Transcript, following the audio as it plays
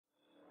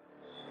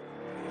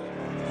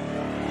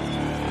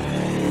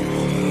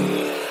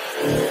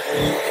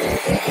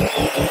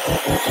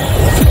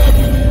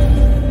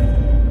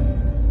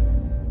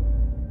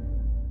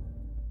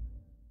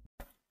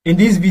In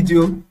this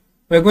video,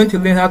 we're going to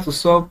learn how to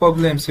solve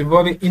problems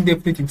involving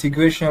indefinite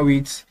integration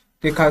with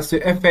the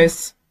Casio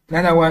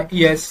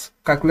fx-991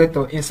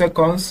 calculator in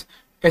seconds,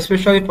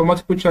 especially for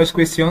multiple choice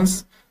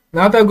questions.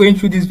 Now, after going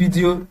through this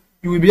video,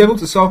 you will be able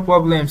to solve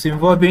problems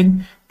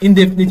involving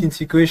indefinite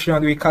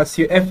integration with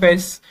Casio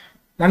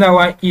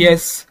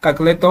fx-991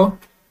 calculator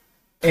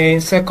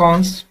in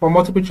seconds for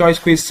multiple choice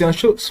questions.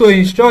 So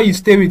ensure you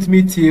stay with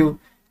me till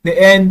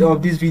the end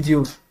of this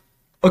video.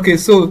 Okay,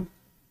 so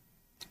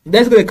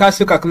let's go to the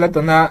Casio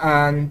calculator now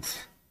and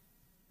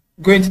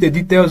go into the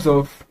details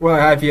of what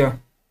I have here.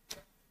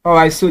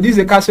 Alright, so this is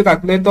the Casio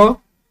calculator,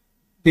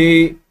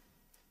 the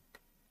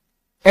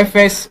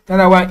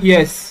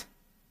fx-991.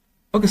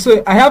 Okay,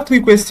 so I have 3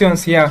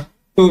 questions here.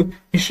 So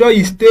ensure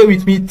you stay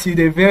with me till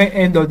the very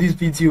end of this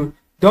video.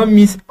 Don't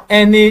miss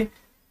any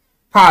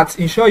part.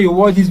 Ensure you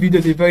watch this video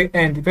to the very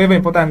end. Very, very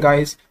important,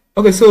 guys.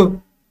 Okay, so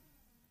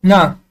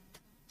now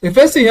the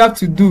first thing you have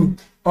to do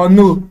or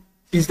know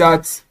is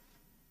that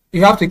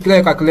you have to clear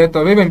your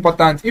calculator. Very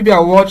important. If you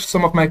have watched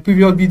some of my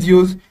previous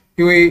videos,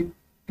 you will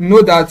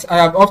know that I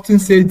have often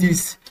said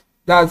this,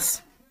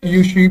 that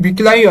you should be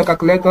clearing your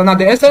calculator. Now,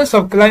 the essence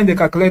of clearing the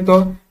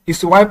calculator is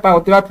to wipe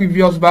out whatever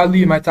previous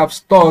value you might have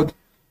stored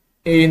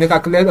in the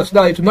calculator so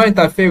that it will not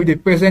interfere with the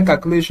present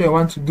calculation you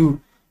want to do.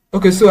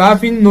 Okay, so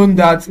having known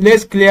that,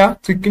 let's clear.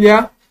 To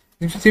clear,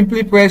 you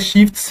simply press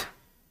Shift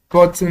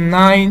button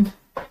 9,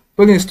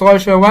 put the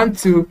instruction 1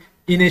 to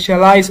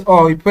initialize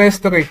all. You press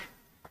 3.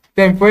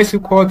 Then press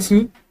equal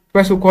to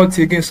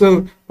again.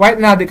 So right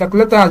now the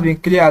calculator has been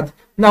cleared.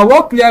 Now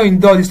what clearing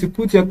does is to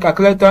put your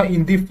calculator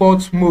in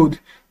default mode.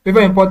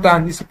 Very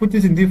important is to put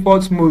it in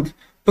default mode.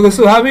 Okay,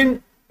 so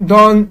having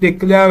done the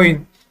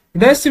clearing, the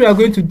next thing we are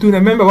going to do,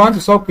 remember, we want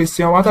to solve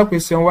question 1. After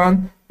question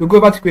 1, we'll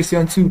go back to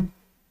question 2.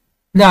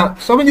 Now,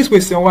 solving this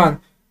question 1,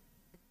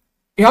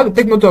 you have to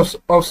take note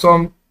of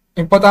some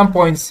important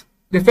points.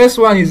 The first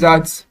one is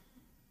that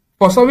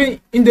for solving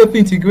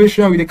indefinite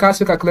integration with the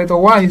Casio calculator,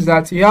 one is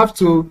that you have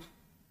to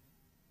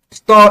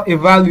store a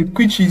value,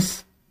 which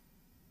is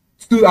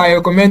 2. I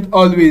recommend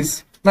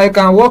always. Now you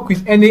can work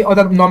with any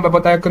other number,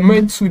 but I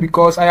recommend 2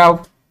 because I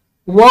have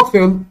worked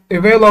for a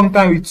very long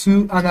time with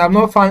 2 and I have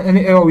not found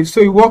any error with. So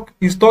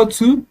you store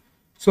 2.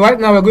 So right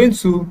now we're going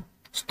to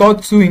store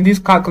 2 in this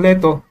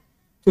calculator.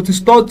 So to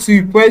store 2,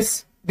 you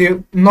press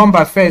the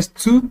number first,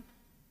 2.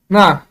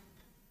 Now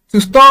to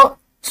store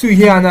 2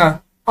 here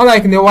now,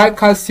 unlike in the white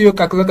Casio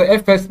calculator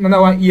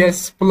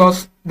fx-991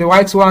 plus the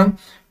white one,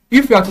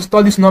 if you have to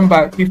store this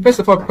number, you first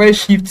of all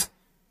press Shift,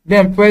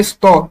 then press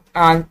store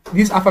and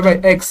this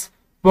alphabet X.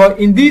 But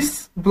in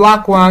this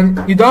black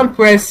one, you don't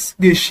press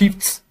the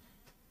Shift.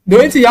 The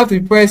only thing you have to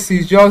press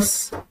is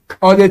just,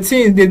 or the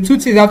 2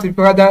 things you have to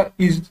press rather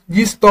is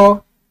this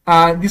store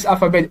and this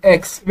alphabet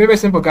X. Very, very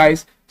simple,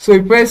 guys. So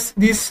you press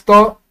this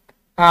store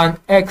and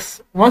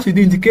X. Once you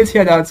do, indicate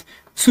here that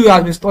 2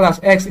 has been stored as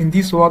X in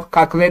this word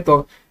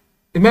calculator.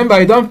 Remember,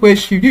 you don't press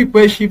Shift. If you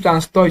press Shift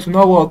and store, it will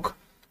not work.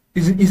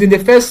 It's in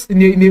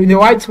the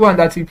white one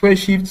that you press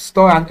Shift,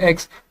 store, and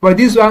X. But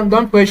this one,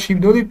 don't press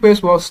Shift. The only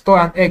press was store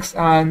and X,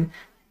 and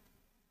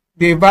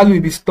the value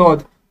will be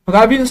stored. But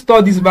having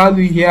stored this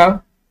value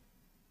here,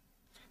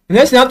 the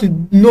next thing you have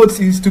to note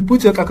is to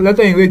put your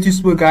calculator in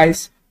reduce mode,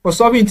 guys. For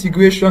solving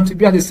integration, to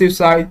be at the safe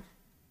side,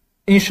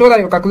 ensure that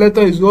your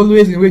calculator is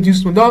always in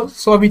reduce mode. Don't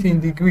solve it in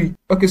degree.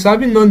 Okay, so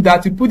having known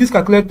that, you put this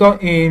calculator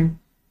in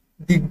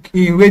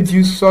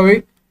reduce,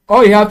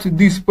 all you have to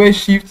do is press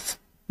Shift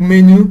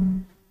menu,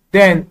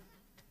 then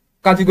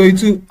category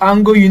 2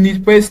 angle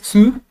unit, press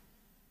 2,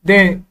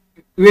 then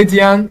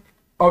radian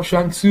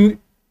option 2.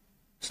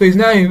 So it's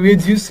now in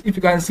radius. If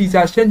you can see, it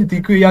has changed the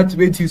degree here to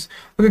radius.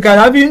 Okay, guys,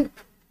 having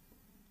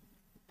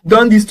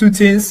done these 2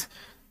 things,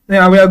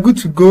 now we are good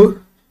to go.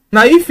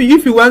 Now if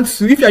you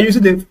are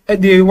using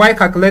the Y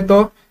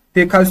calculator,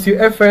 the Casio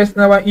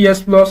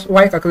fx-991 plus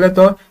Y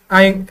calculator,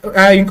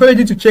 I encourage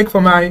you to check for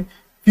my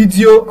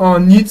video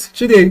on it.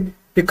 Check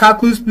the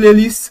calculus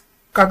playlist,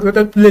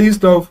 calculator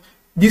playlist of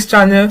this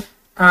channel,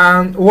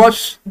 and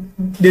watch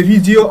the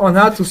video on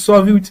how to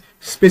solve it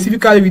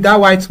specifically with that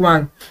white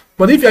one.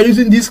 But if you are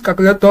using this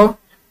calculator,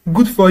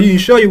 good for you.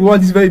 Ensure you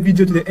watch this very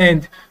video to the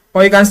end.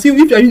 Or you can still,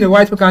 if you are using the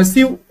white one, you can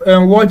still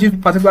watch this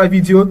particular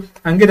video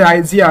and get the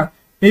idea.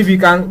 Maybe you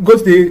can go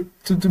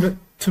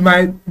to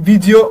my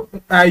video.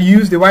 I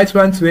use the white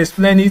one to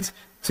explain it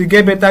to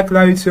get better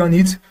clarity on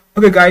it.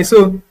 Okay, guys,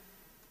 so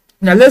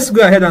now let's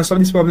go ahead and solve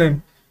this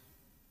problem.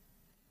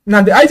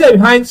 Now the idea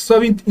behind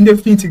solving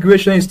indefinite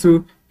integration is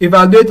to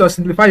evaluate or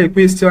simplify the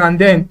question and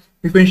then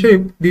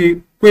differentiate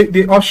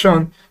the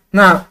option.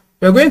 Now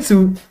we're going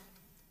to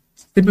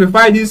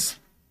simplify this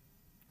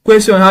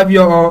question have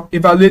here or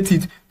evaluate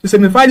it. To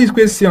simplify this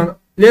question,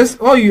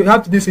 all you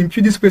have to do is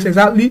impute this question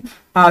exactly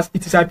as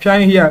it is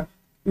appearing here.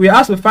 We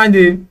have to find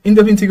the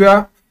indefinite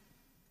integral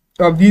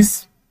of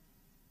this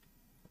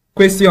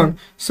question.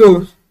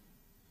 So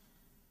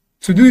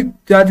to do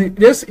that,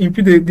 let's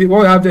impute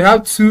what we have. They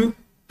have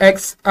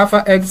 2x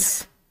alpha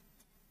x,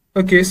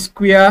 okay,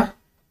 square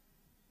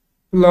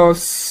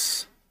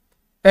plus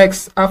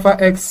x alpha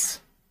x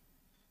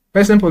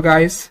Very simple,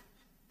 guys.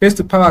 Raised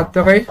to power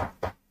 3.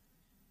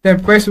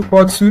 Then press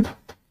equal to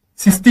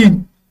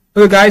 16.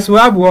 Okay, guys, we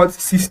have what?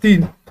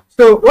 16.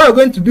 So what we're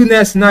going to do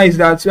next now is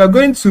that we are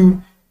going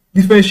to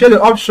differentiate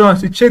the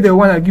options to check the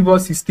one that give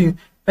us 16.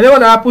 And then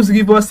what happens to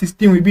give us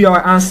 16 will be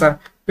our answer.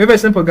 Very, very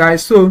simple,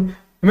 guys. So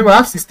remember, I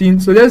have 16.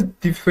 So let's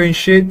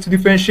differentiate. To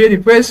differentiate,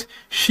 you press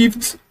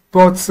Shift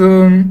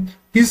button.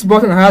 This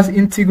button has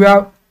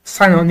integral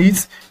sign on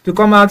it to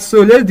come out.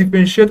 So let's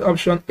differentiate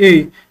option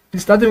A.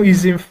 Starting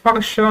with in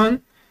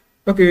fraction.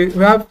 Okay,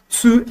 we have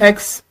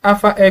 2x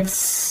alpha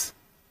x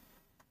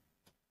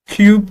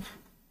cube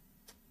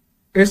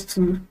raised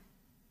to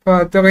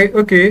power 3.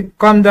 Okay,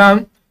 come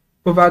down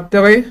over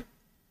 3.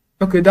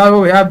 Okay, that's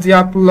what we have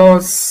there,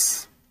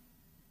 plus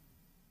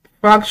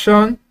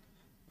fraction.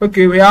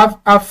 Okay, we have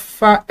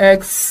alpha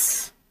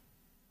x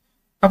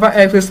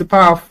raised to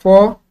power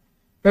 4.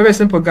 Very, very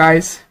simple,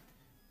 guys.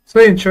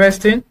 So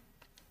interesting.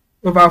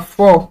 Over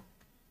 4.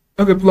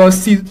 Okay,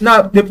 plus c.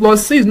 Now the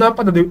plus c is not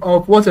part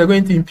of what we're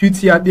going to impute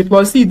here. The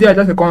plus c there is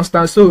just a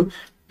constant, so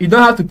you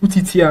don't have to put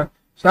it here.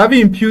 So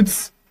having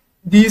impute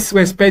these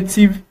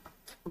respective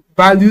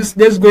values,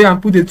 let's go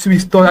and put the 2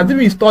 is stored. I think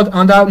we stored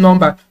another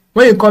number.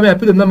 When you come here and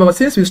put the number, but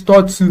since we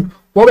stored 2,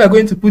 what we are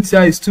going to put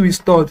here is 2 is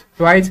stored,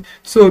 right?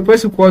 So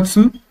press equal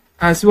to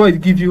and see what it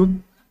gives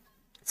you.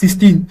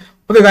 16.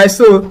 Okay, guys,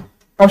 so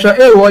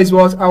option A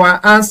was our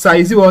answer.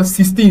 Is it was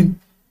 16?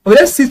 Okay,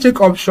 let's see,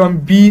 check option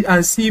B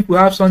and see if we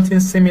have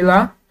something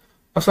similar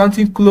or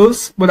something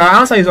close. But our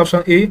answer is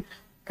option A.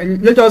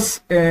 And let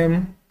us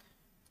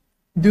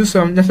do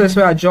some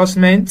necessary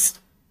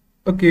adjustments.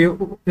 Okay,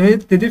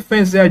 the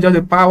difference there is just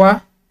the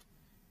power.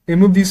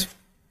 Remove this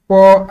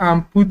 4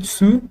 and put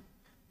 2.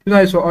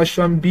 That is for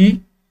option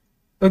B.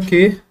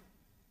 Okay.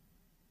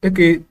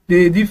 Okay,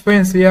 the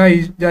difference here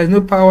is there is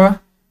no power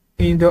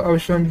in the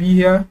option B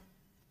here.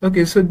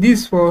 Okay, so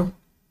this for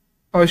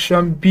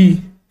option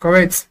B,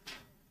 correct?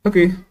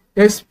 Okay,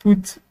 let's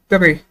put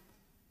 3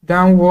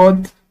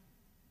 downward.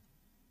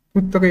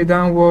 Put 3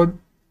 downward.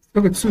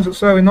 Okay, 2,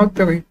 sorry, not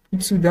 3.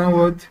 Put 2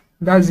 downward.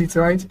 That's it,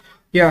 right?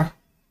 Yeah.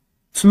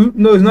 2.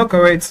 No, it's not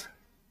correct.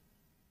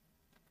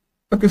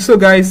 Okay, so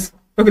guys,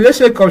 okay, let's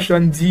check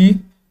option D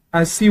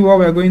and see what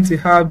we're going to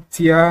have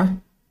here.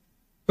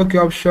 Okay,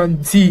 option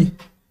D.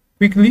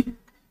 Quickly,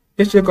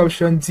 let's check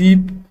option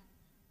D.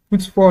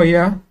 Put 4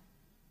 here.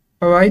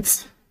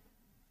 Alright.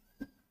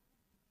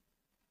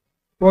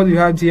 What do you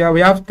have here? We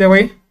have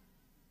 3.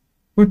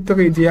 Put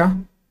 3 there.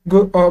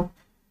 Go up.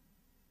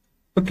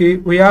 Okay,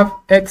 we have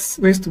x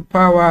raised to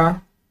power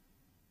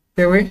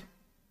 3.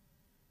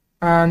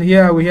 And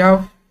here we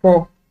have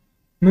 4.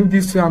 Move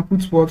this and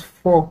put what?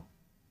 4.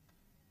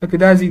 Okay,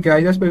 that's it,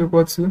 guys. Let's put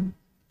equal to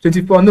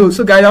 24. No,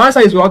 so guys, the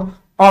answer is what?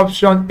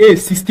 Option A,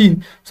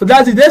 16. So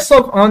that's it. Let's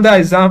solve another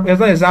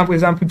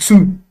example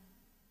 2.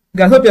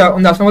 Guys, hope you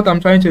understand what I'm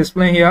trying to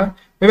explain here.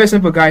 Very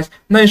simple, guys.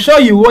 Now ensure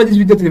you watch this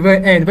video to the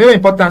very end. Very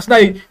important, so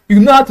that you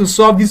know how to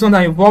solve this one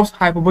that involves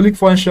hyperbolic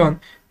function.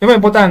 Very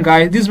important,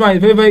 guys. This one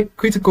is very, very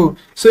critical.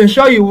 So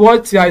ensure you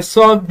watch till I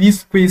solve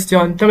this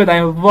question that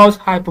involves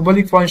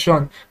hyperbolic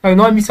function. Now you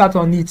not miss out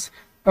on it.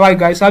 Alright,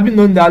 guys, so having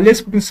known that,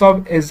 let's quickly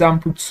solve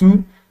example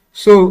 2.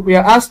 So we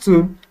are asked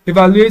to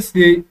evaluate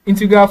the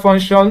integral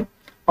function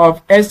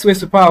of s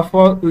raised to power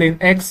 4 ln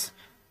x.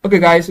 Okay,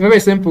 guys, very,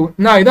 very simple.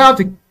 Now you don't have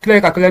to clear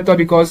a calculator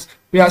because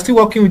we are still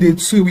working with the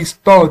 2 we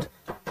stored.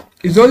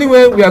 It's only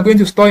when we are going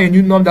to store a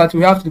new number that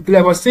we have to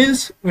declare. But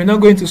since we're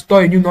not going to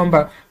store a new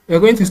number, we're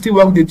going to still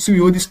work with the 2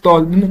 we already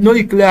stored. No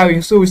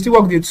declaring. So we still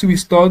work with the 2 we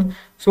stored.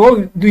 So what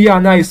we do here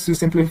now is to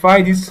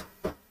simplify this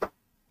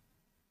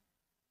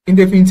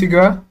indefinite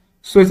integral.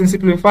 So to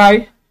simplify,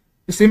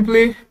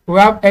 simply we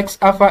have x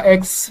alpha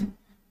x.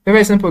 Very,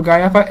 very simple,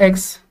 guys. Alpha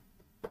x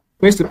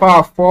raised to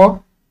power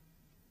 4.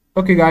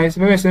 Okay, guys,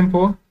 very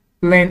simple.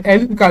 Ln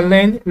x, look at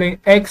ln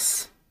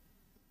x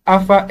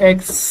alpha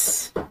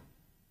x.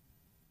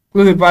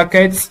 Close the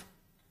brackets.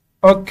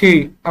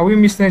 Okay, are we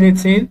missing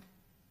anything?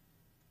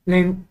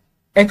 Ln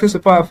x raised to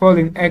power 4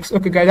 ln x.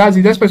 Okay, guys, that's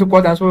it. Let's press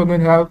equal. That's what we're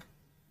going to have.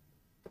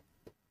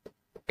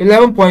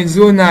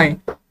 11.09.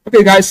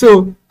 Okay, guys,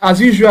 so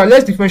as usual,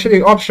 let's differentiate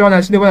the option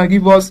and see the one that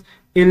give us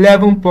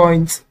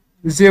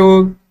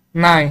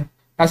 11.09.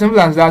 As simple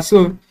as that.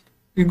 So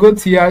we go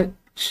to here,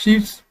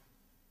 shift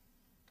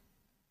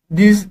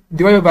this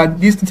divided by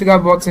this integral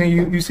button.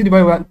 You see the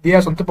divided by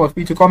there on top of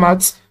it to come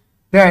out.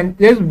 Then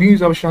let's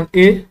use option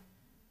A.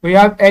 We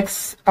have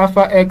x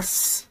alpha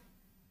x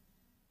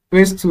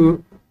raised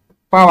to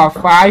power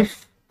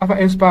 5,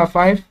 alpha x power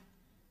 5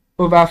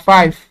 over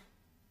 5.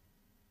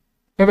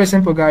 Very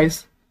simple,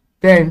 guys.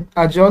 Then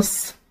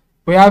adjust.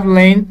 We have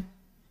ln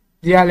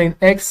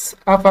x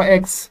alpha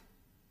x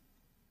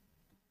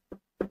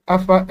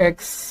alpha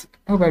x.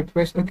 How do I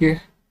press? Okay.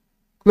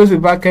 Close the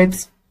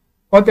brackets.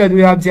 What do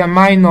we have there?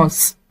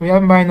 Minus. We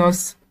have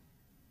minus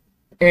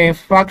a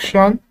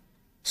fraction.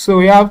 So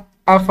we have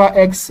alpha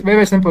x. Very,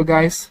 very simple,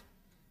 guys.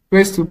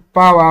 Raised to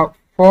power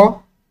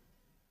 4.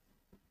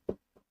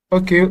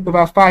 Okay,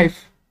 over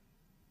 5.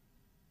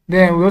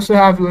 Then we also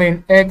have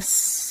ln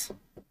x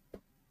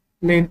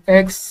lane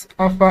x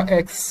alpha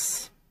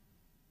x.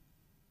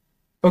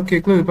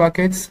 Okay, close the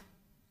brackets.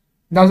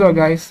 That's all,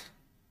 guys.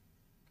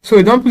 So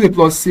you don't put a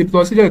plus c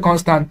is a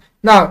constant.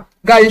 Now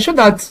guys, ensure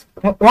that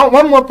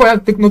one more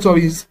point to take note of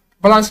is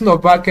balancing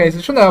of brackets.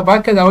 Ensure that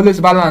brackets are always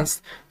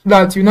balanced so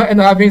that you not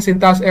end up having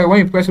syntax error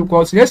when you press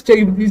equal. So let's check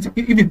if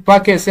the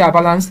brackets are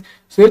balanced.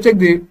 So let's check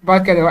the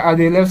bracket at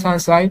the left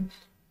hand side.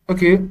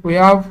 Okay, we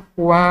have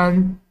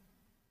one.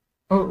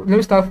 Oh, let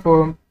me start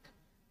from.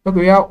 Okay,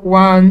 we have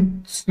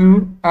 1,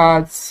 2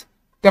 at 3.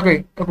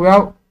 Okay, we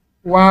have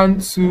 1,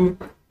 2,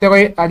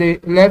 3 at the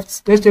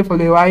left. Let's check for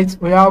the right.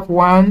 We have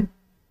 1.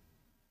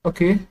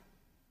 Okay,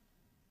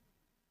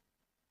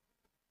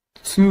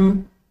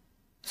 2,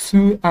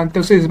 2 and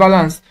 3. So it's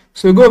balanced.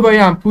 So go over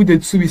here and put the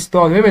 2 is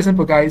stored. Very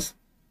simple, guys.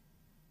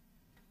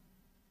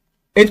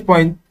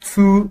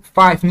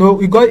 8.25. No,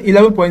 we got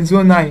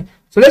 11.09.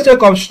 So let's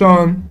check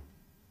option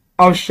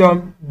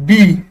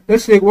B.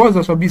 Let's check what's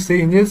option B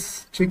saying.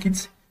 Let's check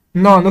it.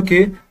 None.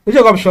 Okay, let's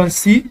check option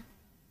C.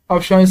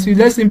 Option C,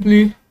 let's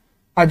simply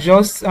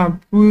adjust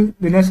and put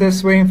the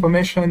necessary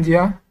information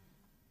there.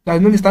 There's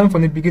no starting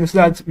from the beginning so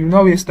that we will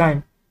not waste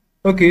time.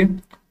 Okay,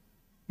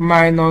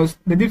 minus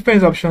the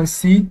difference option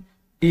C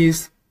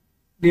is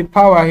the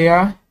power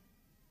here.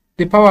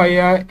 The power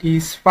here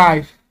is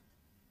 5.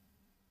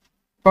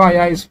 Power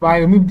here is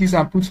 5. Remove this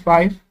and put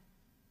 5.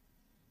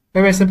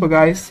 Very simple,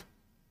 guys.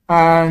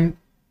 And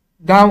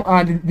down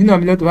at the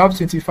denominator we have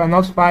 25,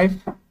 not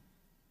 5.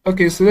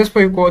 Okay, so let's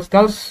put equals.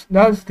 That's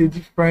the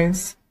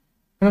difference.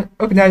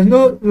 Okay, there is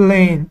no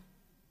lane.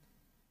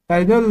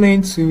 There is no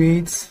lane to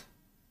it.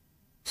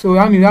 So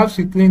I mean, we have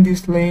to clean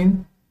this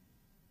lane.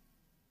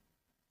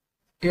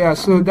 Yeah,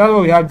 so that's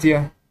what we have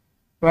there.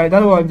 Right,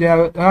 that's what we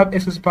have. We have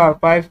x to the power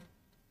 5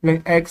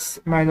 lane x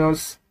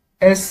minus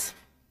s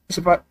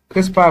to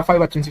the power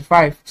 5 at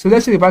 25. So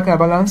let's see the bracket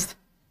balanced.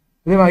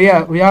 Then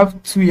yeah, we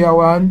have 2 here,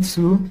 1,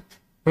 2.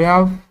 We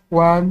have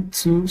 1,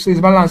 2. So it's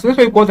balanced. So let's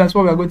put equals. That's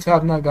what we are going to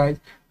have now, guys.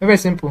 Very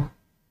simple.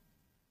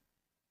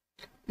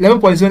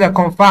 11.0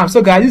 confirmed.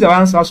 So guys, this is our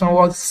answer. Option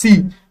was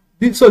C.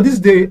 So this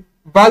is the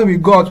value we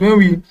got when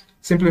we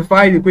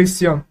simplify the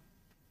question.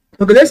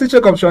 Okay, let's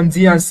check option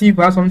D and see if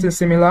we have something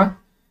similar.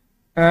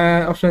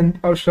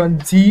 Option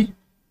D.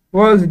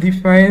 What's the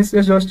difference?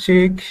 Let's just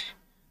check.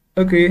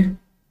 Okay.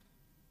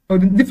 Oh,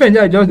 the difference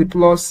is just the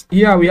plus.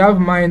 Here we have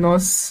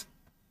minus.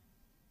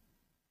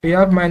 We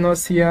have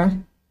minus here.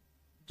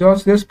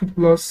 Just let's put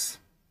plus,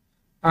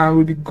 and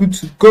we'll be good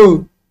to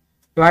go.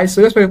 Right.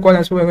 So let's put equal.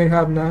 That's what we're going to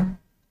have now.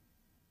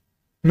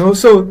 No,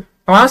 so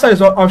our answer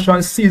is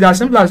option C. It's as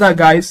simple as that,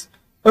 guys.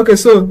 Okay,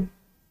 so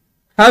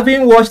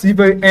having watched the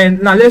very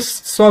end, now let's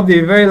solve the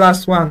very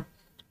last one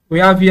we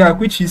have here,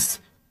 which is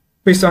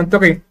question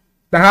 3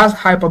 that has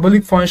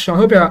hyperbolic function.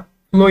 Hope you are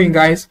flowing,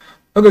 guys.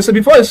 Okay, so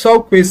before you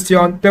solve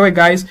question 3,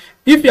 guys,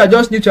 if you are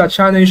just new to our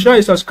channel, ensure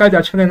you subscribe to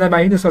our channel by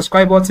hitting the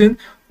subscribe button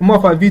for more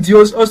of our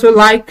videos. Also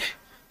like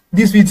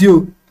this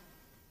video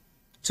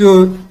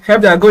to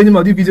help the algorithm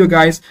of this video,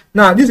 guys.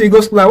 Now this is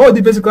Eaglesclass. What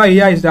we do basically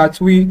here is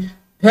that we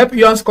help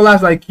young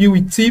scholars like you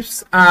with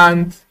tips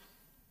and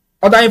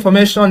other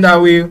information that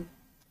will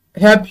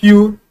help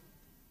you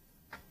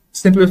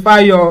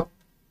simplify your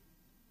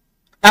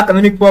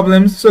academic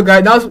problems. So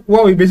guys, that's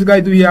what we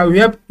basically do here. We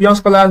help young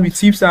scholars with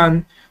tips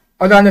and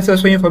other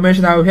necessary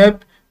information that will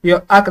help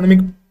your academic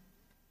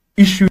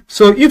issue.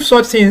 So if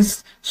short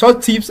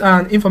tips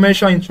and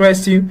information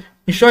interest you,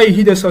 ensure you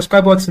hit the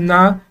subscribe button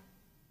now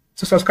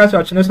to subscribe to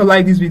our channel. So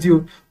like this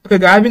video. Okay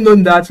guys, having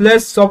known that,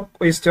 let's solve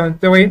question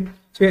 3.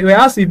 So we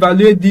have to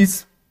evaluate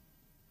this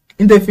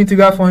indefinite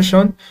integral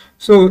function.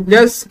 So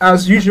let's,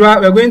 as usual,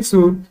 we're going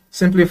to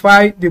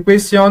simplify the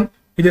question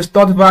with the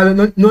stored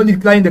value. No need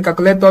declaring the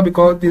calculator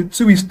because the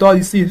 2 is stored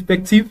is still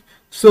effective.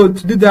 So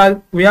to do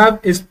that, we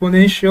have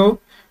exponential.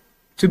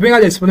 To bring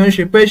out the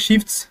exponential, press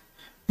shift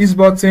this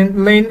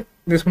button, lane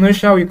the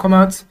exponential will come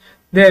out.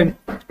 Then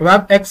we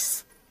have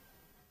x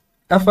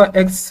alpha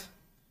x,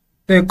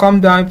 then come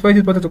down, press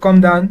this button to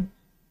come down.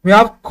 We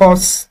have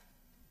cos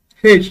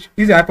h.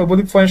 This is a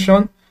hyperbolic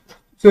function.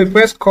 So we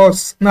press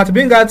cos. Now to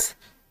bring that,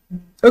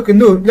 okay,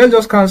 no, let's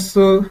just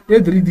cancel.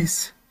 Let's delete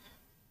this.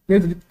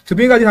 To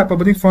bring out the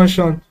hyperbolic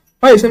function,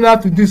 what you simply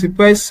have to do is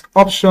press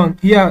option.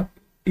 Here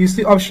you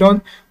see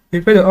option.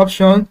 You press the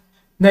option.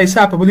 Then you see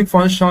hyperbolic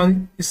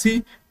function. You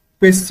see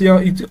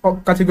question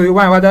category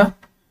 1 rather.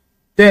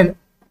 Then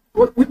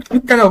what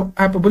kind of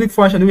hyperbolic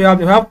function do we have?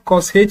 We have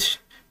cos h,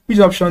 which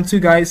is option 2,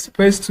 guys.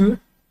 Press 2.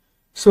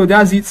 So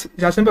that's it.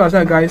 It's as simple as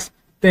that, guys.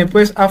 Then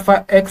press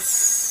alpha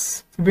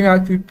x to bring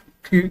out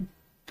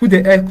put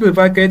the x to the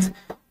bracket.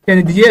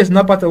 Then the here is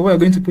not part of what we're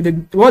going to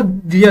put.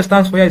 What the here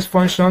stands for here is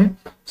function.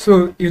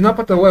 So it's not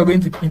part of what we're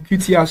going to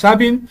impute here. So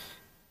having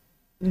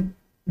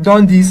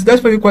done this,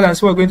 let's put equal and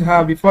see what we're going to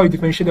have before we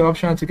differentiate the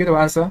option to get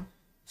our answer.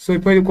 So we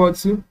put equal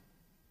to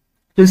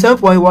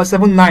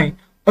 27.179.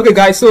 Okay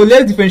guys, so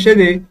let's differentiate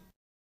the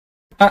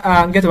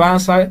and get our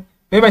answer.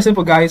 Very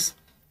simple, guys.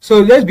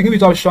 So let's begin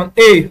with option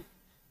A.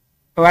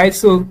 Alright,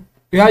 so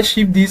we have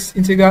shift this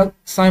integral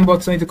sign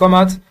button to come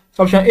out.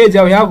 So option A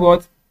there we have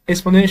what?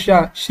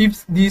 exponential,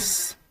 shift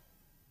this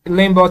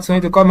lane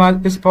button to come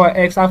out this power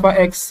x, alpha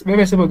x. Very,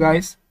 very simple,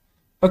 guys.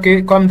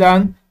 Okay, come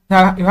down.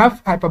 Now you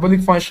have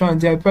hyperbolic function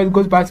there. It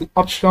goes back to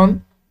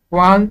option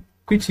 1,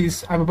 which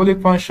is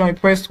hyperbolic function. You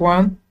press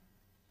 1.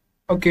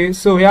 Okay,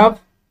 so we have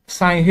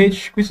sine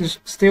h, which is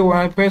still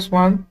 1. Press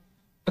 1.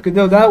 Okay,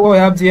 that's what we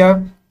have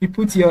there. You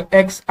put your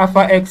x,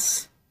 alpha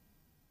x,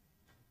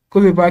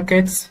 close the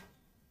brackets.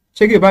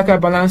 Check the bracket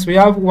balance. We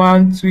have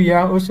 1, 2 here,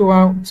 also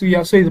 1, 2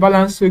 here. So it's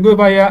balanced. So you go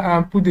over here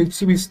and put the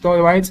 2 is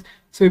stored, right?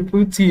 So you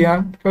put t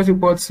here, press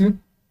equal to.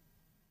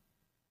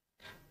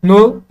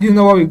 No, this is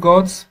not what we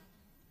got.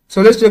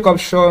 So let's check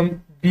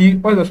option B.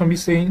 What is option B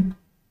saying?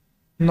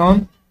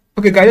 None.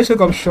 Okay, guys, let's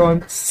check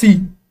option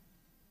C.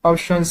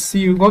 Option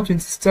C, we got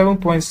 27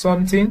 point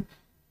something.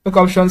 Look,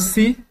 option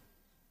C.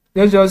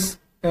 Let's just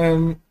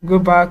go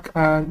back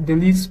and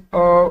delete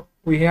all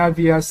we have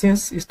here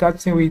since it's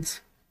starting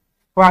with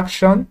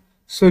fraction.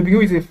 So we begin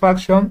with a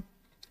fraction.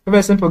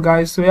 Very simple,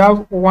 guys. So we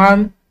have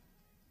 1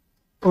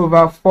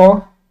 over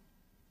 4.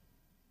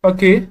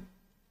 Okay,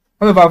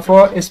 1 over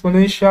 4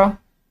 exponential,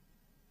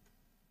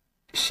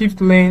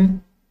 shift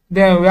lane.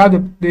 Then we have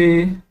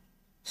the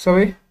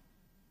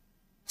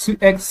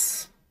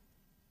 2x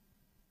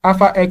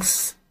alpha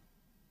x.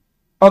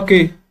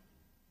 Okay,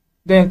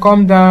 then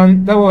come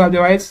down. That will have the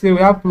right side. We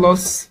have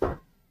plus.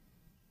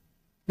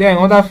 Then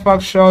another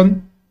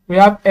fraction. We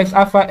have x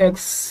alpha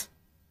x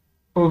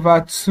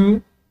over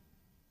 2.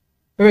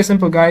 Very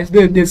simple, guys.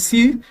 The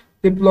c,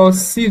 the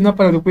plus c is not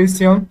part of the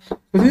question.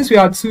 So since we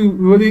are 2,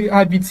 we only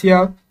have it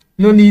here.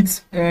 No need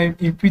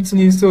in putting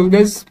it. So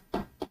let's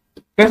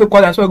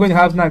record that's what we're going to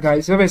have now,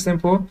 guys. Very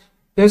simple.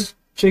 Let's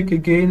check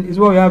again. Is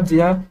what we have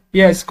there.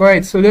 Yes,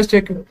 correct. So let's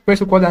check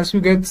press record and so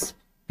we get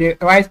the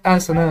right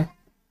answer now.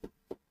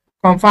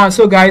 Confirm.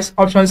 So guys,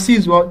 option C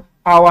is what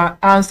our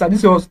answer.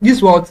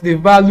 This was the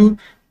value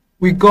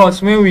we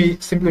got when we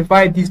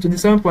simplified this to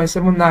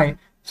 27.79.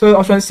 So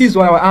option C is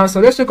what our answer.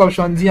 Let's check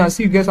option D and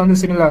see if we get something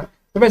similar.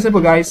 Very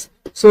simple, guys.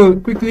 So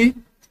quickly,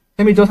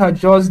 let me just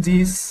adjust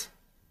this.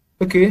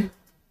 Okay,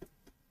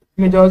 let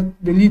me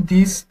just delete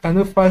this and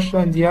no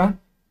fraction there.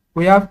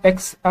 We have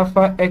x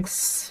alpha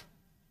x.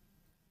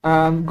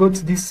 Go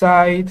to this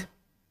side.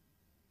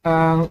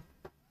 Put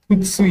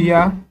 2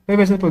 here.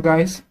 Very simple,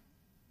 guys.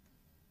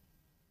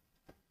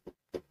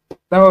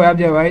 That's what we have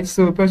there, right?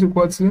 So press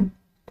equal to.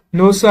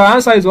 No, so our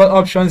answer is what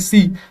option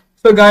C.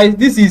 So guys,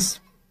 this is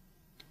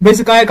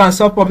basically I can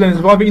solve problems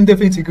involving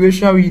indefinite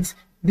integration with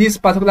this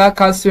particular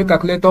Casio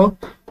calculator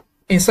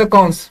in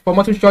seconds for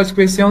multiple choice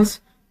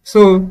questions.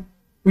 So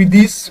with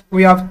this,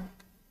 we have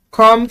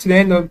come to the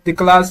end of the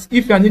class.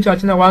 If you are new to our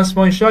channel once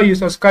more, ensure you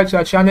subscribe to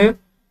our channel.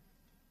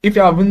 If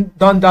you haven't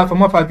done that for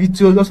more of our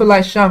videos, also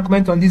like, share, and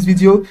comment on this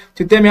video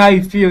to tell me how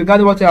you feel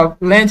regarding what you have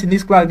learned in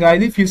this class,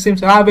 guys. If you seem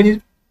to have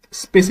any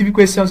specific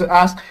questions to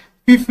ask,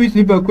 feel free to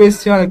leave a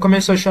question in the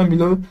comment section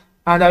below,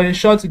 and I will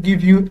ensure to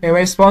give you a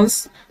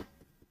response.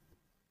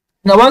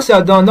 Now, once you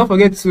are done, don't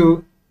forget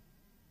to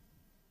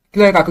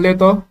clear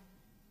calculator.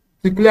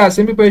 To clear,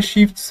 simply press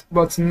Shift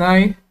button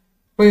 9.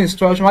 Press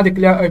instruction. While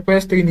declare,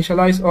 press 3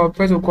 initialize or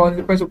press equal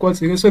to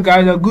 0. So,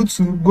 guys, are good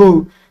to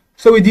go.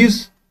 So, with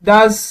this,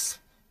 that's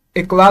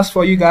a class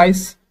for you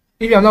guys.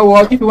 If you are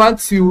not if you want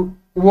to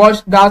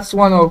watch that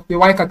one of the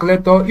Y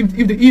calculator,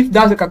 if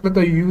that's the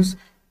calculator you use,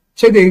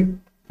 check the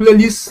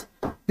playlist,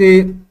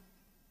 the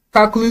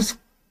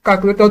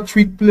calculator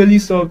trick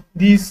playlist of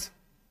this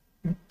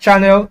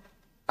channel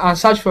and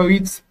search for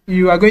it.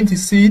 You are going to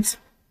see it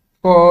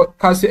for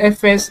Casio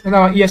FS and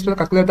our ESP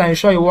calculator.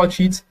 Ensure you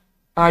watch it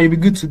and you'll be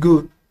good to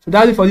go. So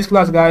that's it for this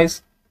class,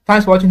 guys.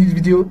 Thanks for watching this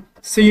video.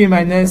 See you in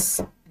my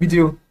next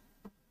video.